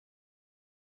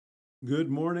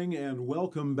Good morning and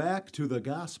welcome back to the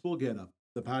Gospel Get Up,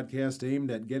 the podcast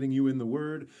aimed at getting you in the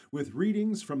Word with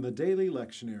readings from the daily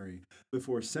lectionary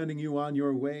before sending you on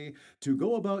your way to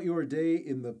go about your day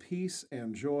in the peace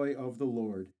and joy of the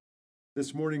Lord.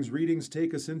 This morning's readings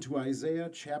take us into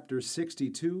Isaiah chapter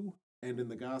 62, and in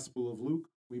the Gospel of Luke,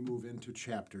 we move into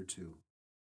chapter 2.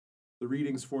 The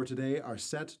readings for today are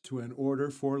set to an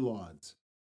order for Lauds.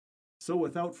 So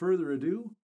without further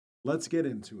ado, let's get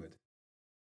into it.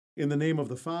 In the name of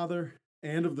the Father,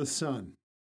 and of the Son,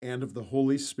 and of the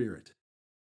Holy Spirit.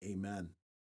 Amen.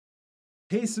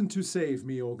 Hasten to save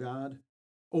me, O God.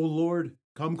 O Lord,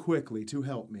 come quickly to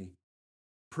help me.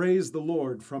 Praise the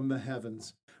Lord from the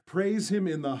heavens. Praise him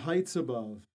in the heights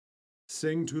above.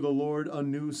 Sing to the Lord a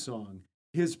new song,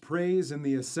 his praise in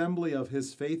the assembly of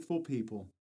his faithful people.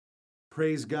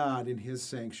 Praise God in his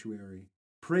sanctuary.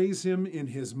 Praise him in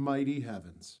his mighty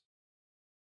heavens.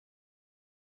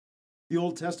 The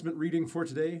Old Testament reading for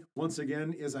today, once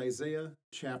again, is Isaiah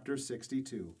chapter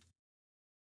 62.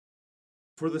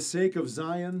 For the sake of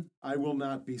Zion, I will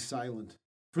not be silent.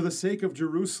 For the sake of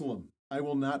Jerusalem, I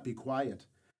will not be quiet,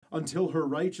 until her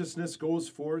righteousness goes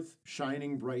forth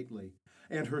shining brightly,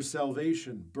 and her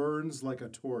salvation burns like a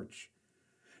torch.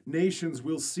 Nations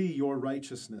will see your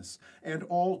righteousness, and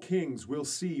all kings will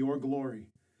see your glory.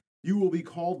 You will be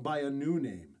called by a new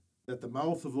name, that the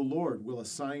mouth of the Lord will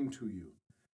assign to you.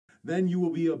 Then you will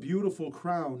be a beautiful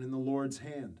crown in the Lord's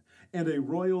hand, and a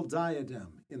royal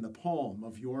diadem in the palm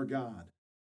of your God.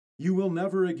 You will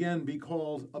never again be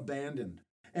called abandoned,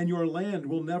 and your land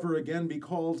will never again be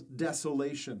called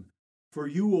desolation, for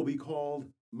you will be called,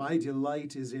 my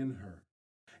delight is in her,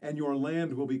 and your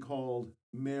land will be called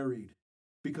married,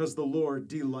 because the Lord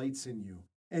delights in you,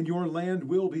 and your land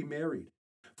will be married.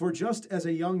 For just as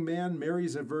a young man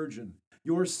marries a virgin,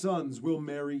 your sons will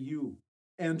marry you.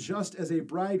 And just as a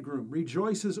bridegroom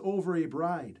rejoices over a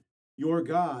bride, your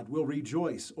God will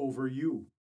rejoice over you.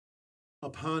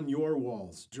 Upon your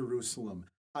walls, Jerusalem,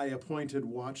 I appointed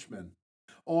watchmen.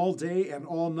 All day and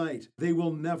all night they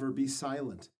will never be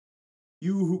silent.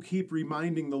 You who keep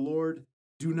reminding the Lord,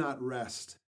 do not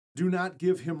rest. Do not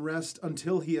give him rest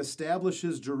until he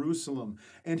establishes Jerusalem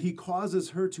and he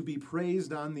causes her to be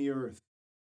praised on the earth.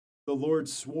 The Lord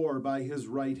swore by his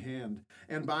right hand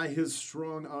and by his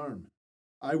strong arm,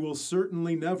 I will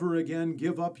certainly never again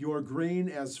give up your grain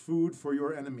as food for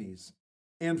your enemies,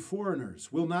 and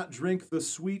foreigners will not drink the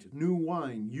sweet new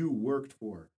wine you worked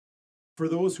for. For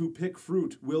those who pick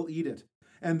fruit will eat it,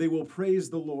 and they will praise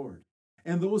the Lord,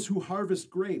 and those who harvest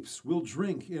grapes will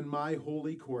drink in my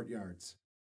holy courtyards.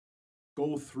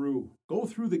 Go through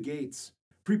the gates,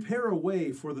 prepare a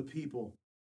way for the people.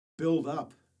 Build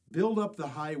up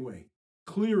the highway,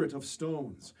 clear it of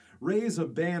stones, raise a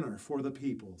banner for the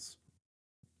peoples.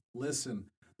 Listen,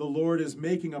 the Lord is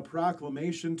making a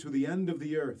proclamation to the end of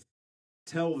the earth.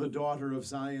 Tell the daughter of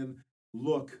Zion,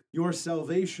 look, your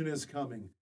salvation is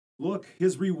coming. Look,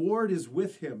 his reward is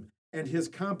with him, and his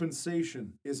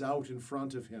compensation is out in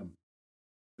front of him.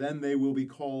 Then they will be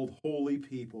called holy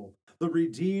people, the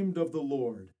redeemed of the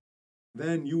Lord.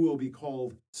 Then you will be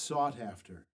called sought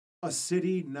after, a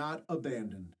city not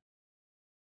abandoned.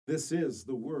 This is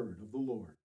the word of the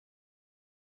Lord.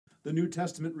 The New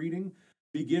Testament reading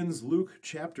begins Luke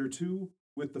chapter 2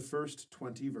 with the first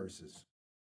 20 verses.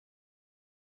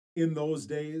 In those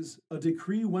days, a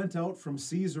decree went out from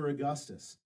Caesar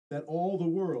Augustus that all the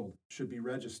world should be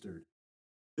registered.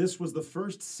 This was the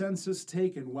first census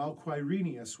taken while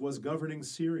Quirinius was governing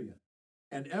Syria,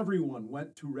 and everyone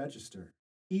went to register,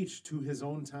 each to his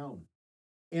own town.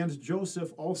 And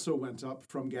Joseph also went up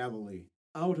from Galilee,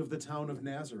 out of the town of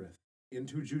Nazareth,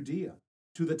 into Judea,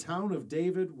 to the town of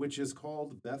David, which is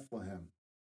called Bethlehem,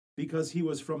 because he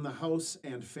was from the house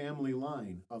and family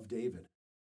line of David.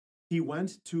 He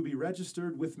went to be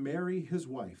registered with Mary, his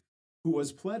wife, who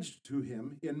was pledged to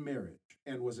him in marriage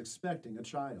and was expecting a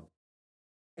child.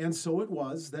 And so it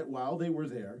was that while they were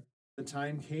there, the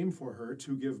time came for her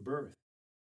to give birth.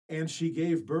 And she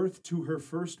gave birth to her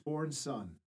firstborn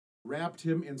son, wrapped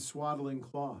him in swaddling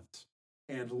cloths,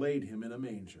 and laid him in a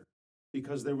manger,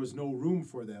 because there was no room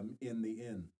for them in the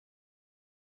inn.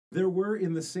 There were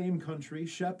in the same country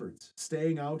shepherds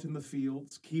staying out in the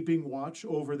fields, keeping watch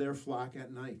over their flock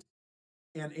at night.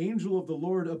 An angel of the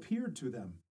Lord appeared to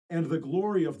them, and the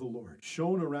glory of the Lord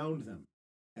shone around them,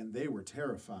 and they were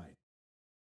terrified.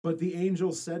 But the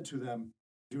angel said to them,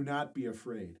 do not be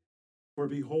afraid, for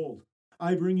behold,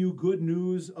 I bring you good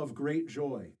news of great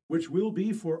joy, which will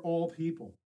be for all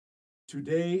people.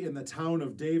 Today in the town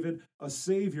of David, a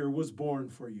Savior was born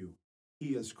for you.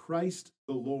 He is Christ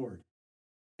the Lord.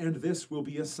 And this will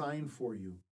be a sign for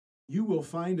you. you will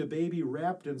find a baby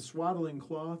wrapped in swaddling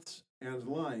cloths and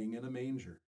lying in a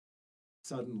manger."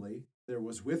 Suddenly there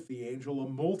was with the angel a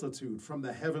multitude from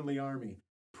the heavenly army,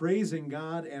 praising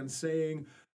God and saying,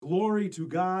 "Glory to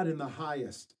God in the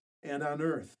highest, and on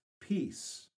earth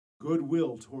peace,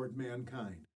 goodwill toward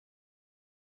mankind."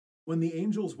 When the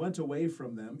angels went away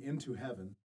from them into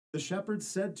heaven, the shepherds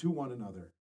said to one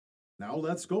another, "Now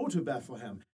let's go to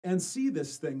Bethlehem and see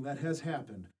this thing that has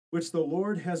happened, which the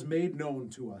Lord has made known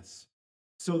to us."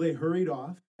 So they hurried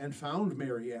off and found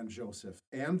Mary and Joseph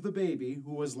and the baby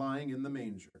who was lying in the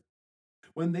manger.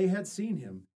 When they had seen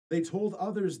him, they told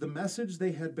others the message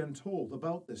they had been told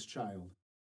about this child,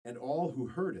 and all who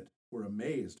heard it were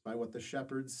amazed by what the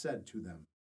shepherds said to them.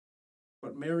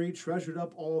 But Mary treasured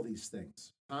up all these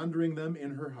things, pondering them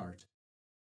in her heart.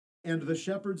 And the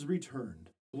shepherds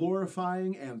returned,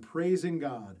 glorifying and praising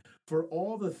God for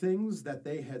all the things that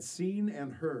they had seen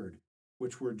and heard,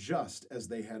 which were just as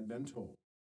they had been told.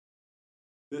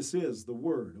 This is the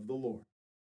word of the Lord.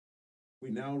 We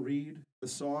now read the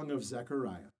Song of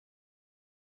Zechariah.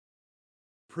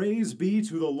 Praise be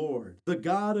to the Lord, the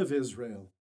God of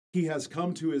Israel. He has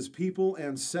come to his people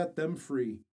and set them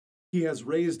free. He has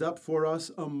raised up for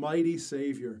us a mighty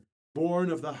Savior, born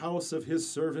of the house of his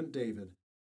servant David.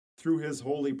 Through his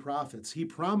holy prophets, he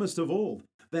promised of old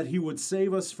that he would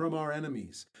save us from our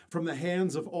enemies, from the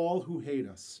hands of all who hate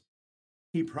us.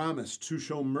 He promised to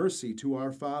show mercy to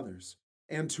our fathers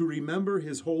and to remember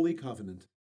his holy covenant.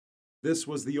 This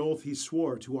was the oath he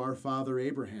swore to our father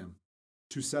Abraham,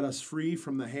 to set us free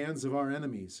from the hands of our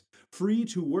enemies, free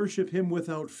to worship him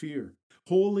without fear,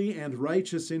 holy and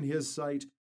righteous in his sight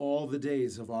all the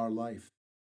days of our life.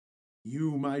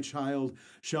 You, my child,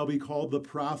 shall be called the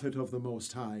prophet of the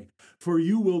Most High, for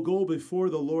you will go before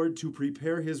the Lord to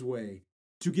prepare his way,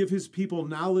 to give his people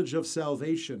knowledge of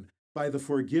salvation by the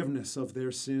forgiveness of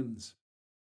their sins.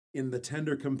 In the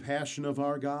tender compassion of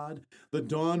our God, the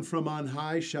dawn from on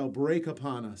high shall break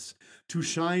upon us, to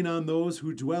shine on those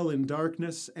who dwell in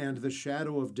darkness and the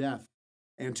shadow of death,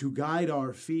 and to guide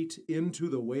our feet into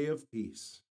the way of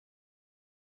peace.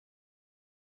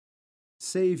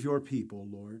 Save your people,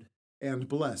 Lord, and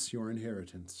bless your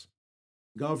inheritance.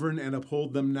 Govern and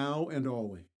uphold them now and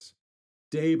always.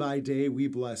 Day by day we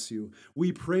bless you.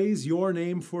 We praise your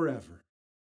name forever.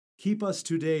 Keep us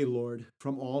today, Lord,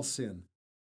 from all sin.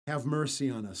 Have mercy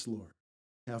on us, Lord.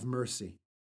 Have mercy.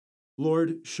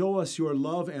 Lord, show us your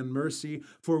love and mercy,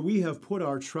 for we have put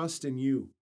our trust in you.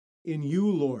 In you,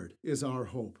 Lord, is our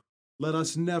hope. Let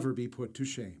us never be put to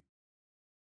shame.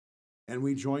 And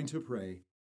we join to pray,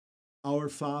 Our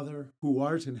Father, who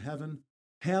art in heaven,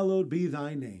 hallowed be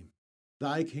thy name.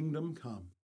 Thy kingdom come.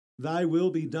 Thy will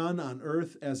be done on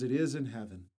earth as it is in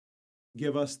heaven.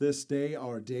 Give us this day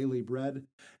our daily bread,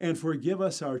 and forgive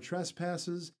us our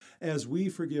trespasses, as we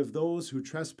forgive those who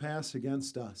trespass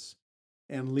against us.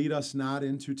 And lead us not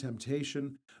into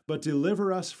temptation, but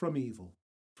deliver us from evil.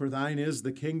 For thine is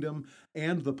the kingdom,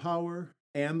 and the power,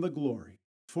 and the glory,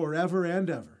 forever and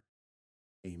ever.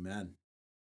 Amen.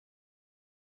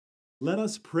 Let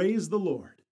us praise the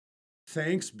Lord.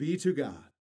 Thanks be to God.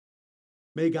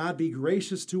 May God be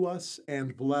gracious to us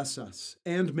and bless us,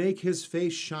 and make his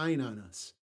face shine on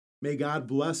us. May God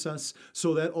bless us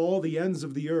so that all the ends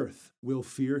of the earth will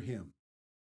fear him.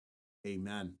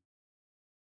 Amen.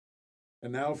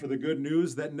 And now for the good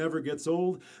news that never gets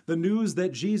old, the news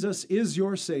that Jesus is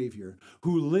your Savior,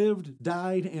 who lived,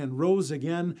 died, and rose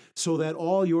again so that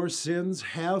all your sins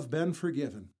have been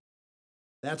forgiven.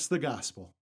 That's the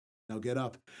gospel. Now get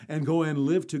up and go and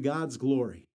live to God's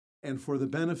glory and for the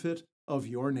benefit of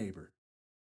your neighbor.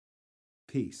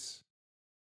 Peace.